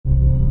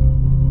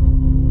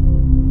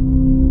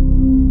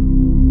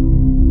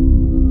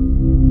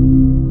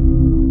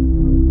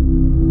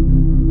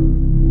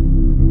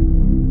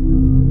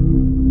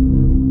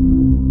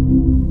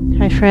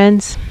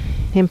friends.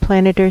 In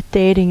Planet Earth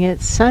Dating,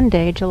 it's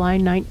Sunday, July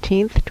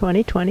 19th,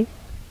 2020.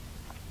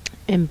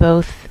 In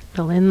both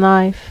the Lynn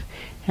life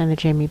and the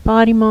Jamie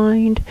body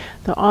mind,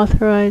 the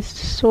authorized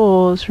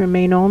souls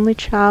remain only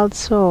child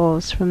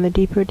souls from the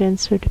deeper,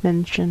 denser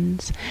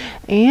dimensions,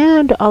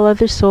 and all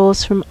other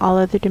souls from all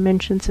other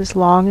dimensions, as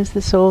long as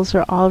the souls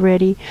are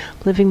already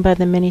living by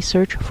the many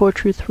search for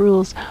truth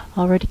rules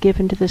already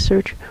given to the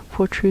search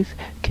for truth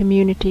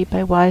community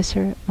by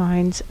wiser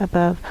minds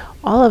above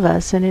all of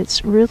us. And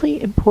it's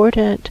really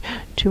important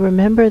to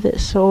remember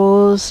that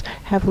souls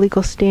have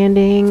legal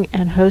standing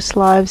and host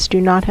lives do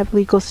not have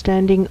legal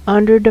standing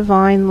under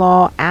divine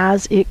law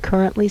as it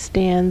currently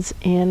stands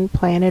in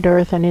planet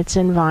Earth and its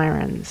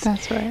environs.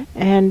 That's right.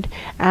 And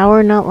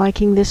our not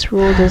liking this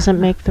rule doesn't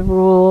make the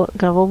rule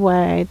go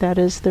away. That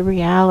is the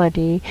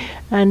reality.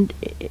 And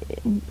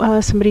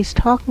somebody's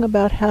talking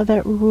about how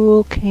that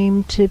rule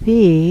came to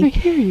be. I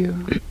hear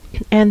you.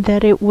 And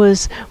that it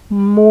was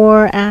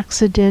more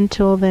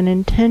accidental than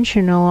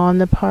intentional on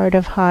the part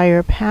of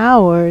higher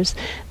powers,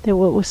 that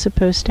what was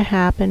supposed to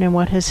happen and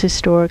what has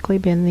historically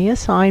been the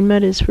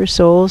assignment is for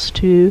souls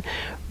to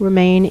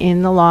remain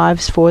in the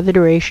lives for the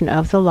duration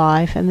of the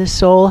life, and the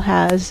soul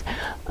has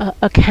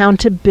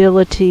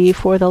accountability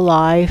for the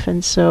life,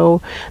 and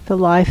so the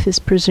life is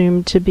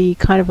presumed to be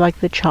kind of like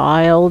the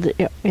child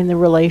in the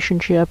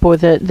relationship, or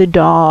the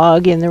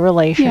dog in the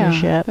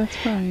relationship. Yeah,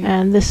 that's right.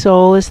 And the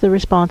soul is the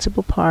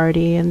responsible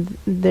party, and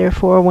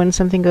therefore when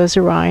something goes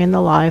awry in the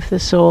life, the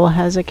soul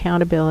has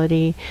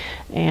accountability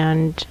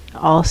and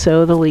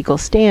also the legal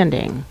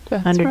standing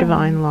under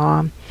divine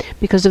law.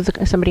 Because of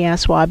the, somebody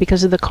asked why,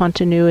 because of the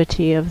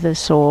continuity of the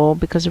soul,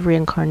 because of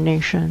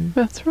reincarnation.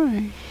 That's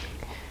right.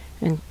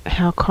 And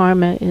how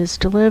karma is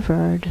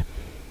delivered.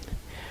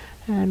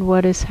 And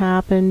what has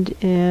happened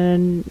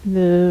in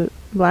the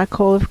black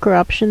hole of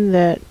corruption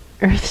that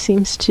Earth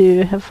seems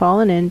to have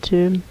fallen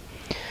into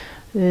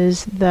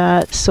is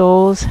that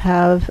souls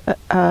have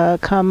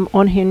come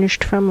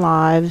unhinged from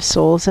lives.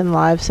 Souls and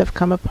lives have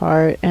come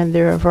apart, and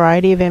there are a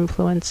variety of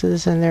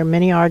influences, and there are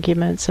many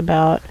arguments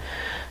about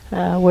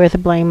where the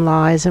blame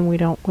lies, and we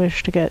don't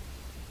wish to get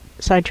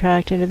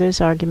sidetracked into those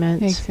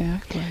arguments.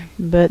 Exactly.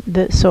 But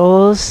the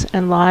souls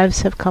and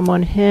lives have come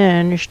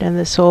unhinged, and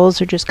the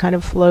souls are just kind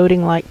of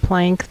floating like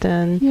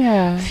plankton,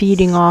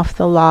 feeding off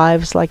the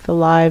lives like the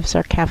lives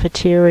are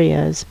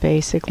cafeterias,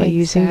 basically,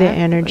 using the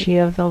energy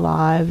of the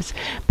lives.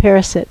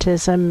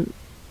 Parasitism,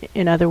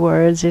 in other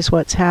words, is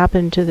what's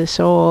happened to the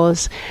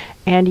souls,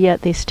 and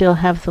yet they still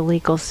have the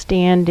legal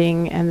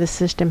standing, and the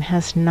system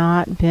has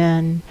not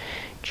been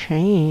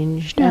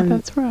changed. Yeah, and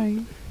that's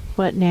right.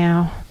 What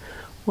now?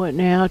 What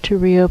now to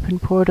reopen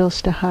portals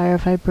to higher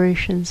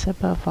vibrations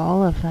above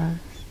all of us?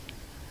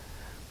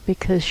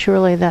 Because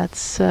surely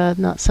that's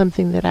not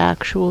something that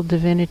actual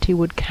divinity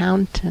would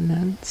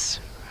countenance,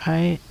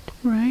 right?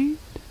 Right.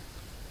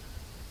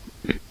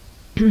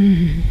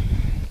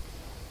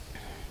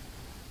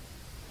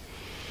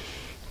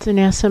 So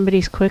now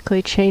somebody's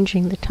quickly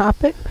changing the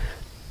topic.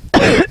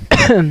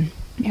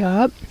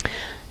 Yup.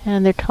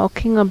 And they're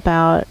talking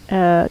about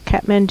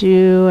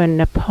Kathmandu and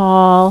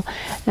Nepal,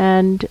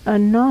 and a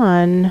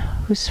nun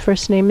whose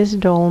first name is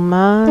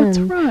Dolma. That's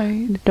and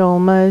right.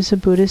 Dolma is a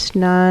Buddhist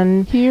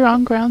nun Here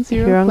on Ground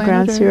Zero, here on Planet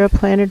Ground Earth. Zero,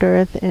 Planet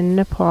Earth in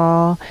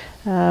Nepal,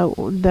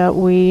 that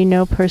we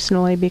know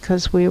personally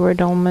because we were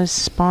Dolma's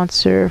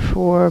sponsor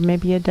for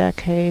maybe a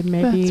decade,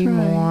 maybe That's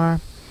right. more.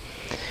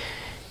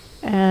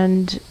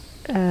 And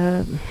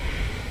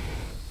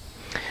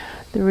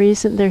the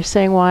reason they're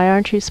saying, why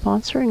aren't you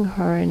sponsoring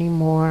her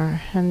anymore?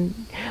 And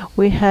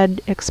we had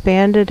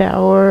expanded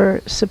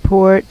our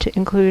support to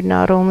include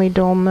not only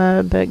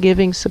Dolma, but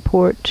giving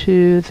support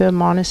to the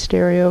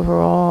monastery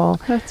overall.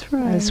 That's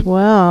right. As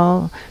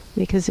well,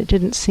 because it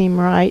didn't seem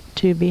right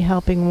to be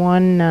helping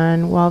one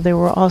nun while there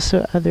were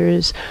also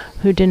others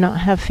who did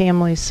not have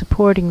families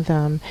supporting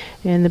them.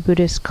 In the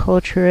Buddhist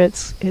culture,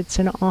 it's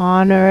an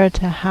honor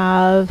to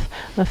have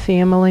a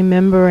family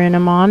member in a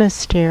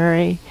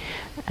monastery,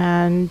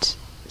 and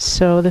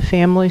so the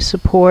family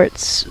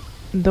supports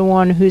the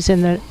one who's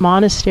in the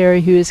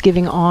monastery, who is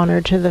giving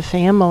honor to the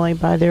family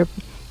by their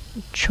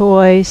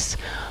choice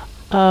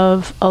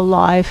of a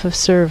life of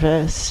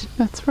service.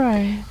 That's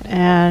right.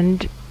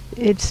 And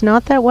it's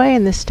not that way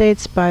in the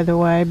States, by the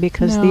way,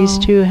 because No. these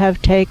two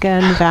have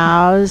taken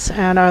vows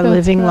and are That's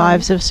living right.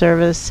 lives of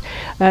service.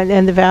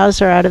 And the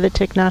vows are out of the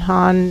Thich Nhat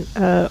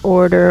Hanh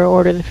order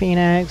of the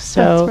Phoenix.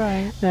 So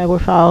That's right. we're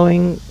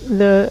following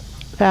the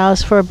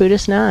vows for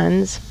Buddhist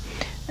nuns.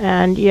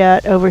 And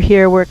yet over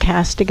here we're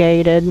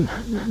castigated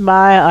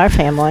by our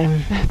family.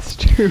 That's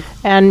true.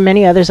 And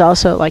many others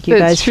also, like you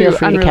That's guys feel true,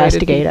 free to unrelated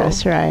castigate people.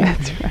 us, right?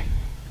 That's right.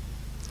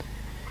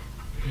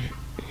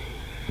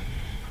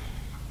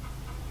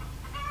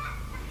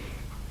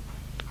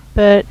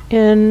 But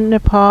in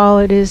Nepal,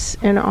 it is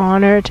an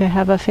honor to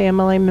have a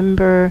family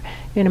member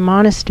in a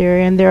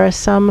monastery, and there are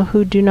some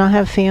who do not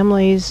have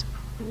families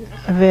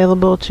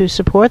available to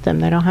support them.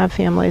 They don't have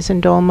families,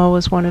 and Dolma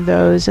was one of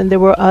those. And there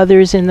were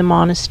others in the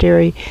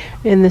monastery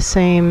in the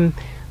same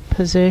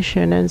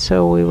position, and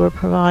so we were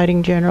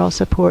providing general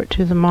support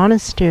to the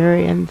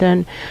monastery. And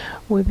then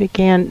we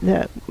began,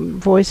 the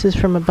voices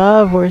from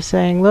above were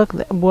saying, look,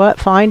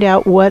 find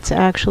out what's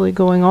actually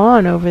going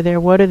on over there.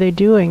 What are they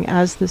doing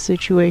as the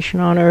situation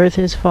on Earth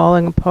is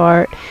falling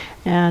apart?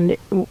 And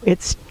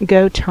it's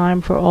go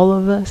time for all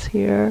of us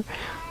here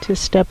to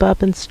step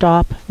up and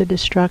stop the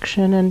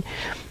destruction. And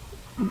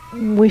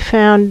we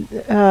found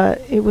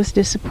it was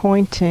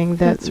disappointing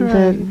that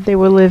they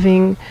were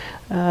living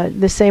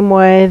the same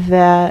way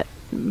that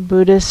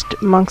Buddhist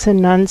monks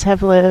and nuns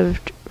have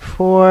lived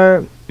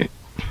for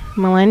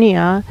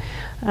millennia,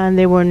 and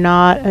they were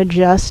not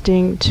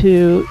adjusting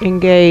to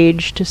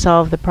engage to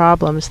solve the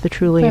problems, the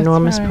truly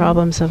enormous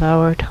problems of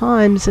our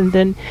times. And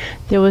then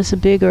there was a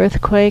big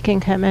earthquake in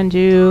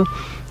Kathmandu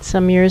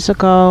some years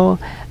ago,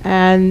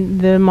 and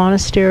the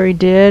monastery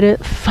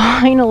did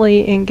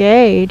finally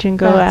engage and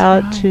go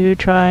out to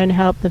try and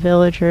help the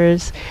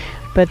villagers.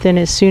 But then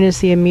as soon as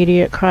the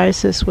immediate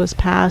crisis was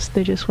past,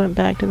 they just went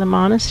back to the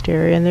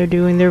monastery, and they're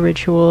doing their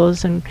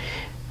rituals, and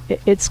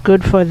it's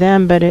good for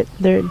them, but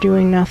they're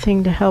doing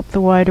nothing to help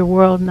the wider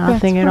world,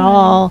 nothing at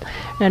all.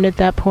 And at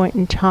that point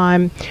in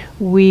time,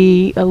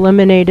 we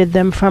eliminated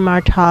them from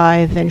our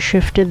tithe and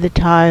shifted the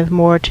tithe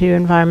more to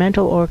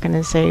environmental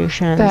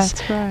organizations,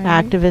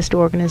 activist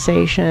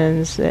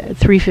organizations,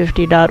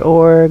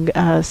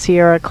 350.org,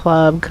 Sierra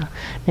Club,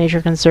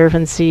 Nature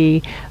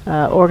Conservancy,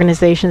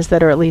 organizations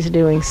that are at least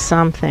doing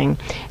something,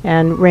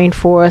 and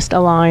Rainforest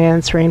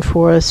Alliance,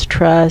 Rainforest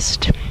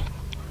Trust.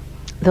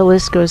 The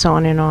list goes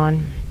on and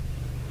on.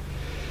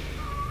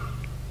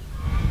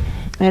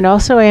 And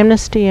also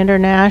Amnesty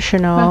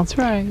International,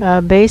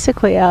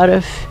 basically out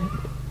of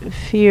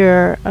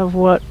fear of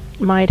what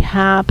might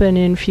happen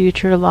in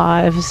future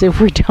lives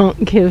if we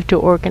don't give to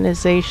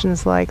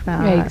organizations like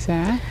that.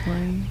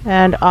 Exactly.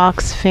 And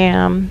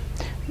Oxfam,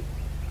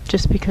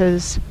 just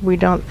because we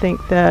don't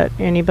think that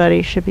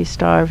anybody should be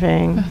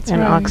starving.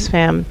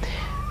 Oxfam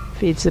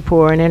feeds the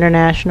poor, and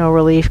International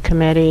Relief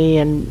Committee,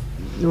 and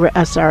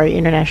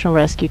International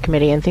Rescue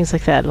Committee, and things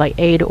like that, like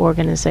aid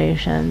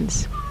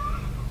organizations,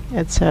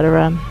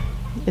 etc.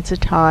 It's a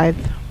tithe.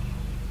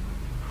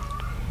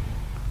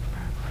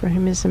 For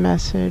whom is the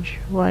message?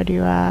 Why do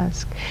you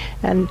ask?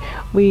 And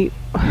we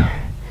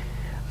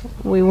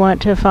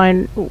want to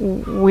find,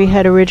 we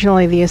had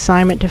originally the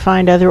assignment to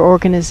find other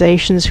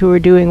organizations who were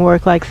doing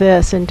work like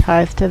this and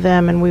tithe to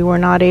them, and we were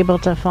not able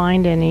to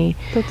find any.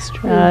 That's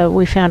true.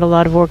 We found a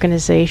lot of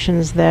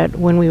organizations that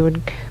when we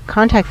would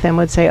contact them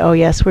would say, oh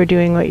yes, we're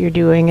doing what you're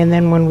doing, and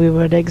then when we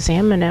would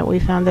examine it, we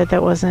found that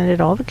that wasn't at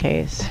all the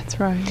case. That's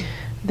right.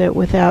 That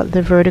without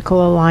the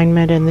vertical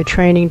alignment and the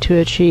training to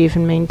achieve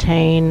and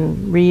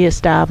maintain,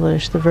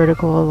 reestablish the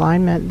vertical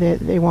alignment, that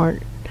they weren't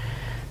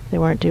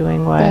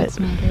doing what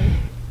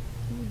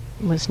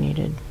was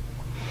needed.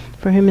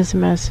 For whom is the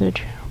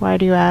message? Why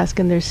do you ask?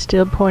 And they're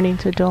still pointing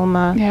to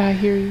Dolma. Yeah, I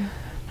hear you.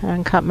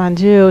 And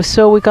Kathmandu.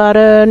 So we got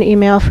an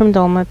email from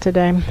Dolma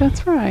today.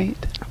 That's right.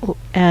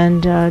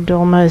 And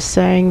Dolma is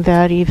saying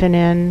that even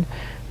in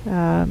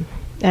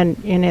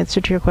and in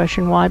answer to your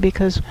question, why?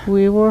 Because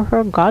we were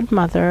her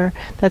godmother.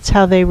 That's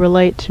how they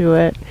relate to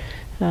it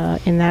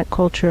in that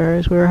culture.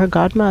 Is we were her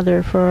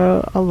godmother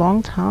for a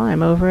long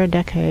time, over a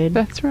decade.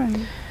 That's right.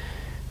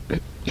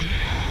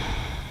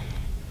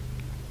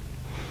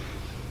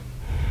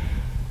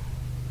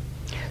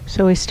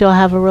 So we still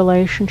have a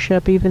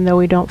relationship, even though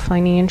we don't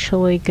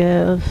financially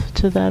give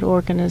to that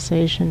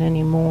organization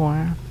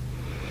anymore.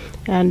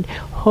 And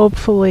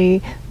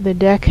hopefully the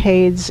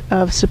decades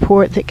of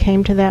support that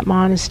came to that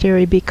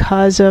monastery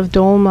because of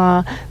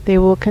Dolma, they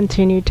will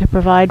continue to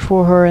provide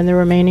for her in the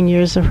remaining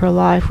years of her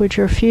life, which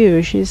are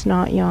few. She's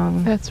not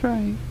young. That's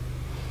right.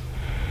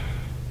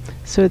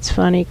 So it's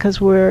funny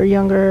because we're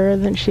younger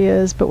than she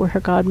is, but we're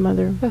her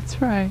godmother.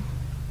 That's right.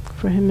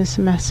 For him is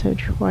the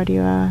message. Why do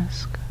you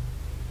ask?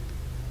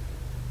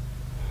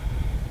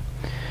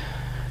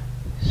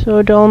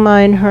 So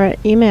Dolma in her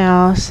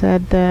email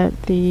said that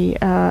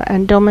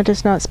and Dolma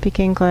does not speak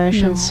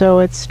English, and so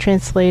it's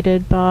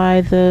translated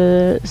by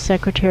the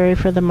secretary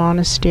for the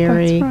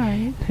monastery,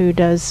 who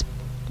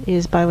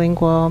is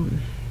bilingual,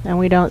 and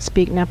we don't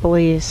speak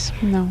Nepalese.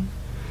 No.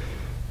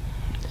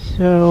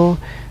 So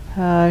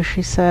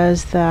she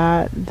says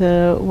that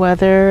the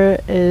weather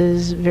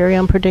is very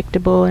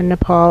unpredictable in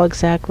Nepal,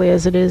 exactly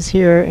as it is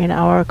here in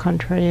our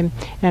country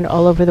and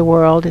all over the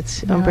world.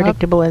 It's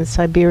unpredictable in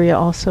Siberia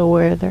also,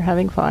 where they're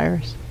having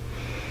fires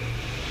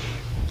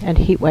and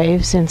heat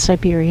waves in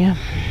Siberia.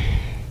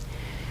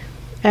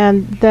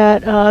 And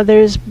that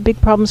there's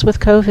big problems with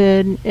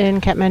COVID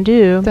in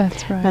Kathmandu.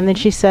 That's right. And then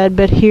she said,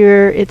 but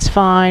here it's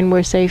fine,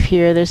 we're safe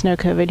here, there's no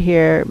COVID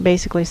here,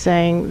 basically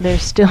saying they're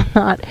still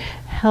not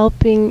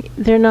helping.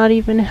 They're not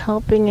even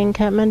helping in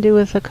Kathmandu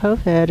with the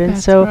COVID, and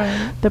That's so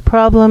right. the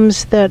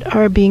problems that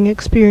are being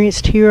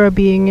experienced here are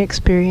being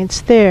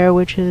experienced there,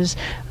 which is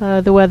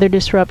the weather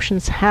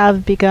disruptions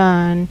have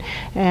begun,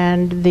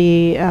 and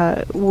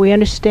we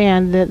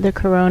understand that the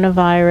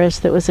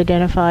coronavirus that was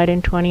identified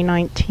in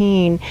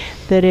 2019,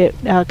 that it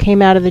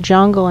came out of the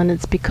jungle, and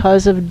it's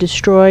because of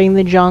destroying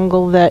the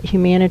jungle that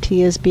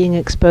humanity is being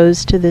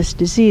exposed to this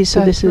disease.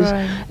 So That's this is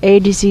right. a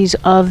disease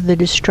of the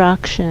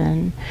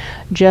destruction,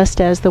 just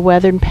as the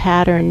weather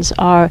patterns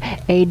are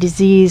a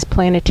disease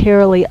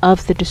planetarily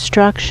of the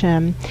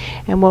destruction.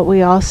 And what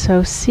we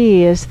also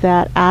see is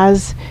that,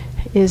 as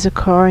is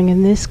occurring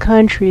in this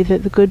country,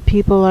 that the good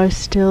people are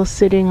still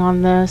sitting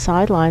on the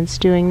sidelines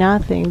doing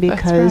nothing,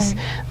 because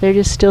right. they're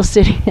just still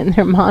sitting in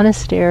their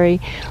monastery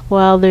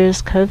while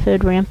there's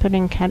COVID rampant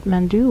in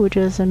Kathmandu, which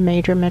is a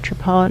major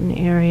metropolitan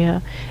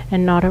area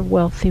and not a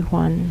wealthy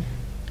one.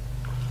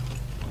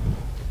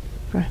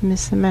 I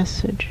miss the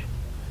message.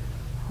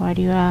 Why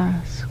do you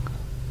ask?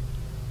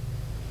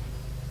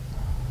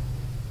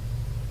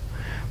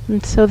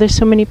 And so there's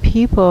so many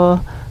people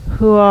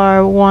who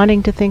are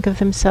wanting to think of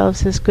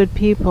themselves as good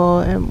people,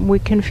 and we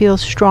can feel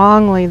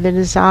strongly the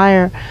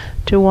desire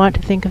to want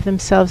to think of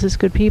themselves as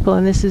good people,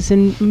 and this is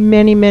in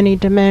many, many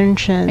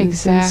dimensions.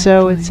 Exactly. And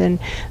so it's in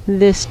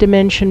this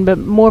dimension, but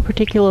more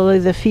particularly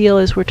the feel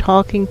as we're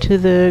talking to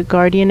the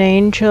guardian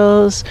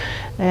angels,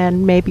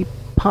 and maybe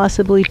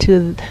possibly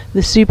to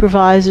the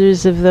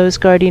supervisors of those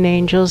guardian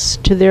angels,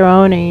 to their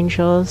own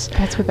angels.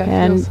 That's what that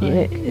and feels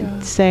like.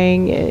 it's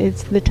saying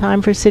it's the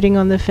time for sitting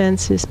on the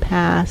fence is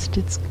past.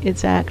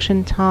 It's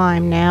action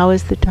time. Now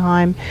is the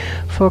time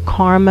for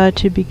karma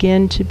to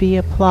begin to be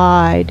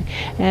applied,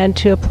 and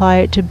to apply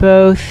it to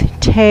both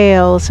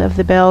tails of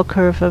the bell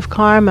curve of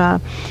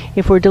karma.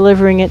 If we're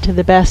delivering it to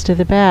the best of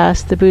the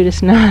best, the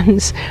Buddhist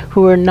nuns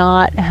who are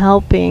not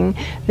helping,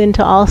 then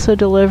to also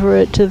deliver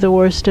it to the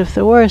worst of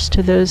the worst,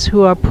 to those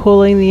who are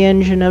pulling the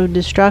engine of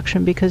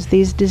destruction, because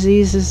these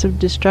diseases of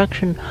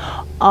destruction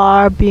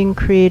are being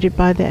created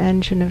by the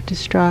engine of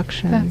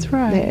destruction. That's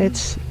right.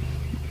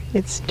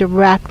 It's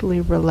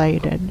directly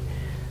related.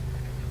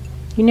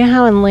 You know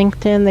how in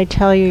LinkedIn they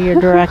tell you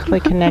you're directly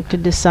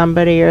connected to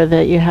somebody, or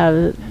that you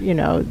have,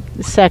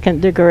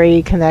 second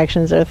degree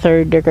connections or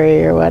third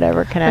degree or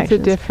whatever connections.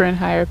 It's a different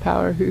higher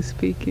power who's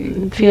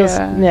speaking. It feels,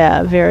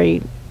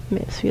 very,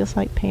 it feels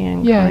like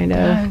Pan, kind it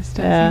of. does,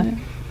 doesn't it?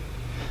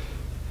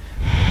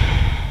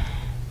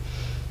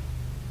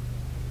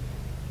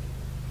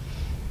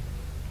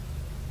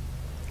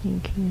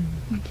 Thank you.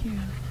 Thank you.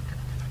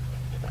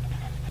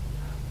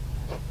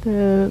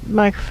 The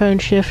microphone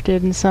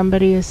shifted, and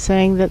somebody is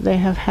saying that they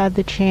have had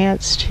the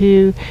chance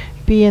to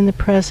be in the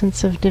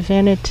presence of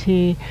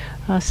divinity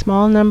a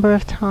small number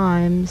of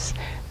times,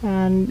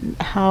 and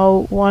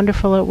how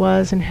wonderful it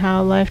was and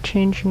how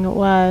life-changing it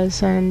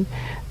was. And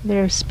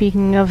they're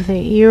speaking of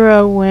the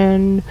era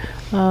when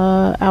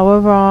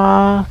our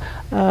Ra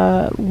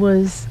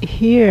was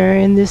here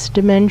in this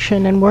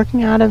dimension and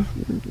working out of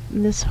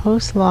this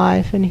host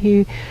life, and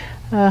he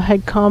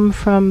had come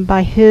from,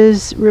 by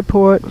his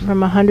report, from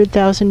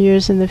 100,000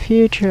 years in the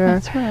future.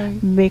 That's right.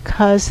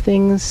 Because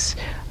things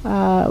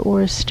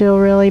were still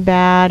really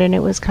bad, and it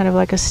was kind of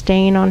like a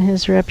stain on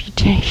his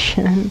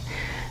reputation.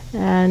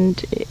 And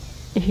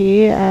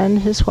he and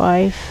his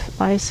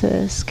wife,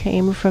 Isis,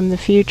 came from the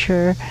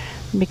future,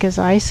 because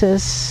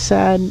Isis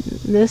said,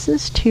 "This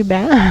is too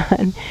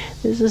bad.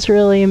 This is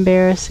really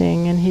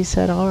embarrassing." And he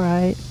said, "All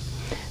right."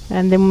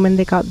 And then when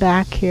they got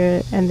back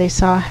here and they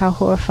saw how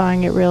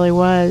horrifying it really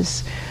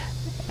was,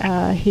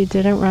 he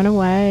didn't run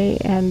away,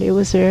 and it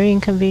was very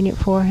inconvenient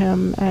for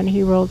him, and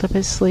he rolled up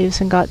his sleeves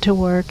and got to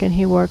work, and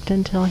he worked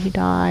until he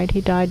died.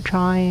 He died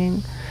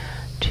trying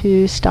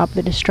to stop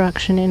the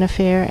destruction in a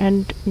fair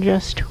and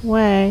just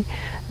way.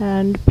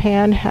 And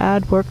Pan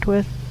had worked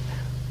with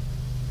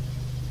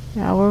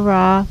our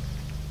Ra,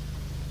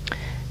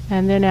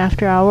 and then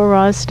after our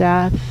Ra's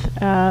death,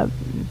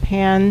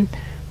 Pan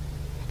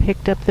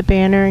picked up the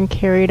banner and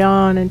carried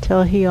on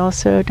until he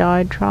also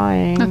died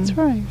trying. That's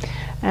right.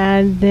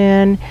 And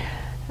then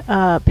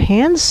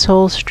Pan's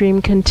soul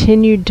stream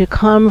continued to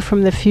come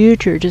from the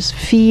future, just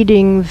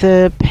feeding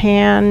the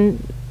Pan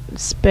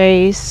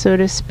space, so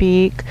to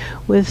speak,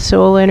 with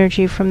soul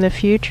energy from the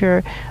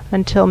future,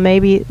 until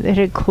maybe it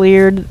had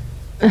cleared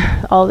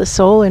all the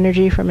soul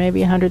energy for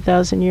maybe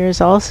 100,000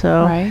 years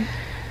also. Right.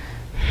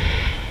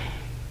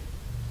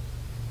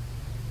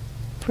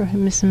 For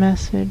him is the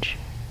message.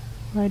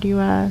 Why do you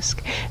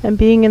ask? And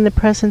being in the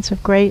presence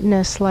of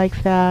greatness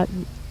like that,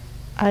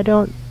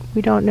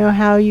 we don't know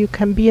how you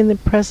can be in the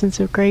presence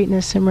of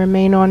greatness and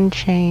remain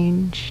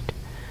unchanged.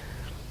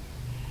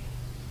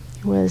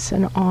 It was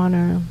an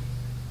honor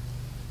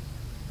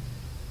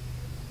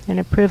and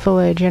a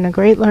privilege and a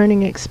great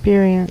learning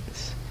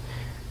experience.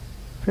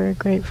 Very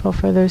grateful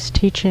for those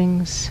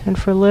teachings and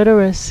for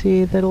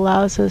literacy that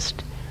allows us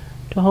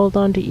to hold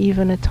on to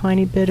even a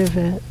tiny bit of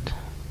it.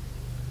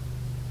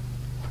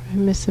 I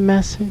miss the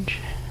message.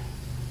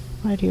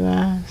 Why do you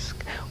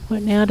ask?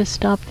 What now to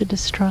stop the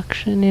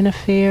destruction in a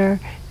fair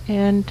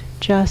and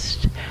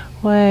just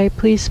way.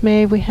 Please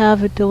may we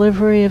have a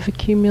delivery of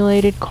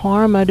accumulated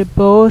karma to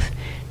both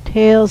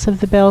tails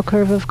of the bell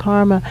curve of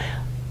karma.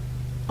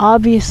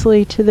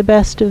 Obviously to the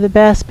best of the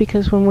best,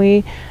 because when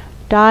we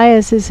die,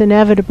 as is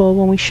inevitable,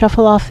 when we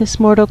shuffle off this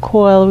mortal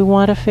coil, we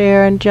want a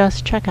fair and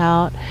just check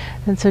out.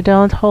 And so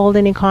don't hold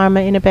any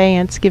karma in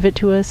abeyance. Give it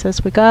to us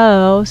as we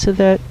go, so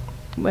that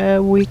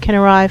we can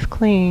arrive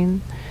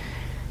clean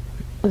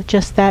with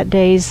just that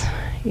day's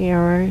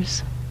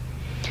errors.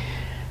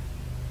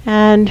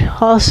 And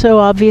also,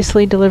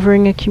 obviously,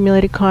 delivering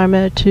accumulated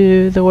karma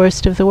to the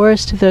worst of the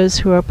worst, to those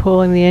who are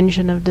pulling the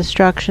engine of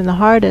destruction the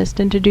hardest,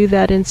 and to do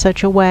that in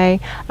such a way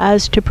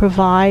as to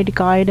provide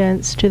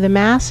guidance to the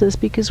masses,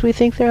 because we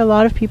think there are a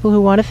lot of people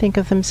who want to think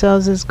of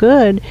themselves as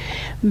good,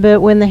 but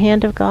when the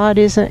hand of God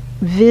isn't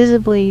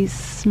visibly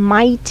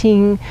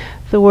smiting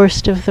the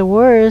worst of the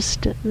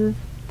worst,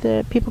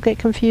 the people get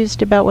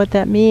confused about what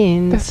that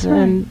means. That's right.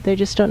 And they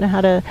just don't know how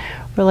to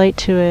relate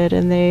to it,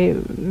 and they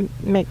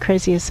make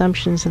crazy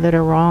assumptions that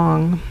are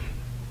wrong.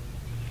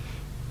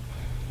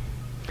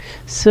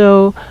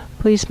 So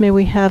please may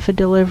we have a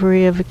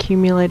delivery of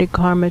accumulated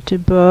karma to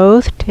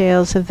both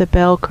tails of the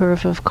bell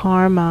curve of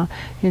karma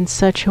in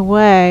such a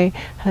way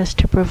as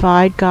to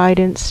provide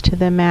guidance to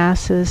the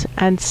masses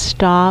and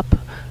stop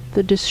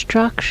the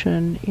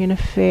destruction in a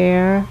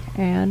fair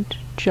and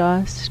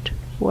just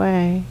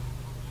way.